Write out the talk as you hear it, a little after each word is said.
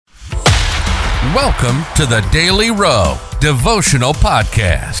Welcome to the Daily Row Devotional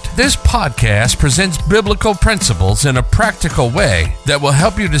Podcast. This podcast presents biblical principles in a practical way that will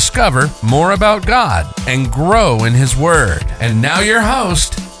help you discover more about God and grow in His Word. And now your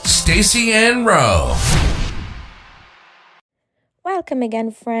host, Stacey Ann Rowe. Welcome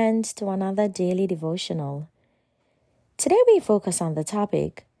again, friends, to another daily devotional. Today we focus on the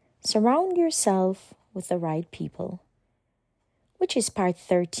topic, surround yourself with the right people, which is part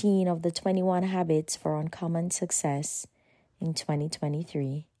 13 of the 21 Habits for Uncommon Success in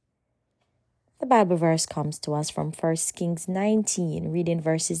 2023. The Bible verse comes to us from 1 Kings 19, reading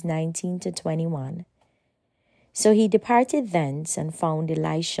verses 19 to 21. So he departed thence and found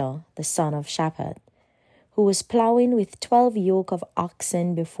Elisha, the son of Shaphat, who was plowing with 12 yoke of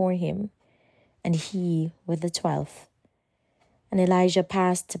oxen before him, and he with the 12th. And Elijah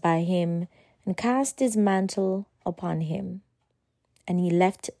passed by him and cast his mantle upon him. And he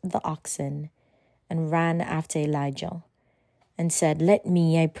left the oxen and ran after Elijah and said, Let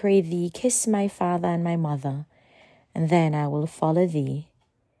me, I pray thee, kiss my father and my mother, and then I will follow thee.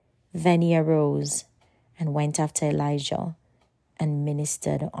 Then he arose and went after Elijah and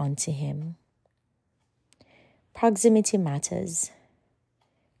ministered unto him. Proximity matters.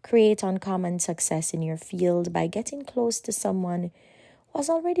 Create uncommon success in your field by getting close to someone who has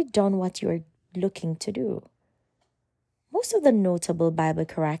already done what you are looking to do. Most of the notable Bible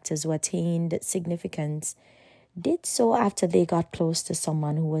characters who attained significance did so after they got close to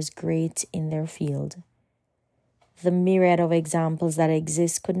someone who was great in their field. The myriad of examples that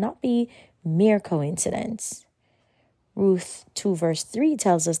exist could not be mere coincidence. Ruth 2 verse 3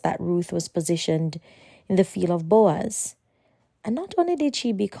 tells us that Ruth was positioned in the field of Boaz. And not only did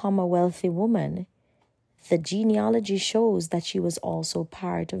she become a wealthy woman, the genealogy shows that she was also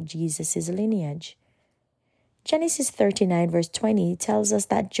part of Jesus' lineage. Genesis 39 verse 20 tells us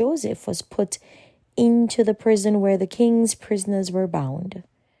that Joseph was put into the prison where the king's prisoners were bound.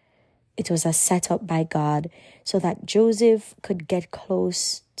 It was a setup by God so that Joseph could get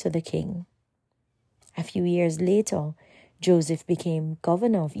close to the king. A few years later, Joseph became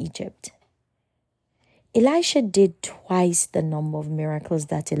governor of Egypt. Elisha did twice the number of miracles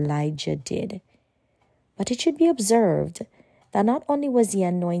that Elijah did. But it should be observed that not only was he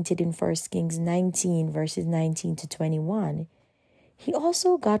anointed in 1 Kings 19 verses 19 to 21, he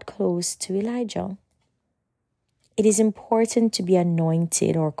also got close to Elijah. It is important to be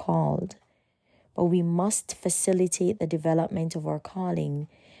anointed or called, but we must facilitate the development of our calling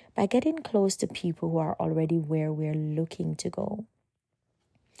by getting close to people who are already where we're looking to go.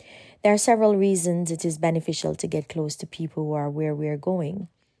 There are several reasons it is beneficial to get close to people who are where we're going.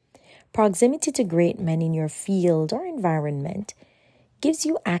 Proximity to great men in your field or environment gives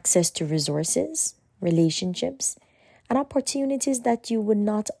you access to resources, relationships, and opportunities that you would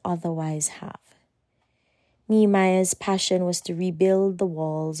not otherwise have. Nehemiah's passion was to rebuild the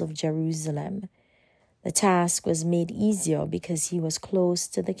walls of Jerusalem. The task was made easier because he was close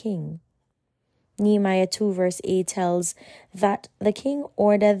to the king. Nehemiah 2 verse 8 tells that the king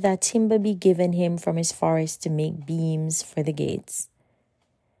ordered that timber be given him from his forest to make beams for the gates.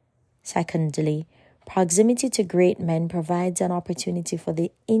 Secondly, proximity to great men provides an opportunity for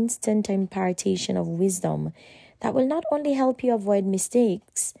the instant impartation of wisdom that will not only help you avoid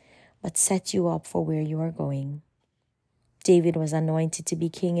mistakes, but set you up for where you are going. David was anointed to be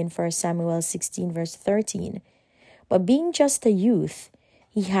king in 1 Samuel 16 verse 13, but being just a youth,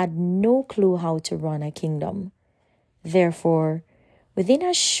 he had no clue how to run a kingdom. Therefore, within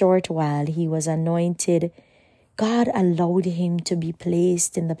a short while he was anointed. God allowed him to be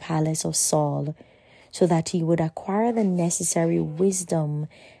placed in the palace of Saul so that he would acquire the necessary wisdom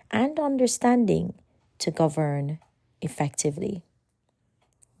and understanding to govern effectively.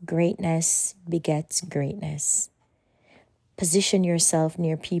 Greatness begets greatness. Position yourself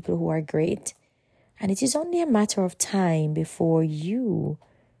near people who are great, and it is only a matter of time before you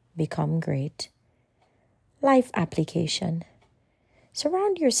become great. Life application.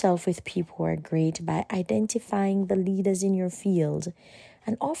 Surround yourself with people who are great by identifying the leaders in your field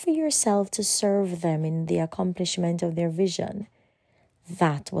and offer yourself to serve them in the accomplishment of their vision.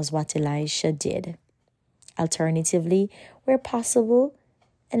 That was what Elisha did. Alternatively, where possible,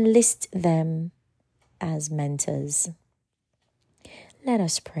 enlist them as mentors. Let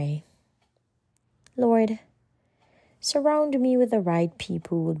us pray. Lord, surround me with the right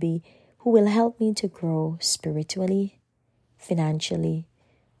people who will help me to grow spiritually, financially,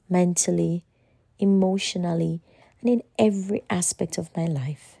 mentally, emotionally, and in every aspect of my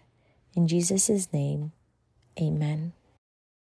life. In Jesus' name, amen.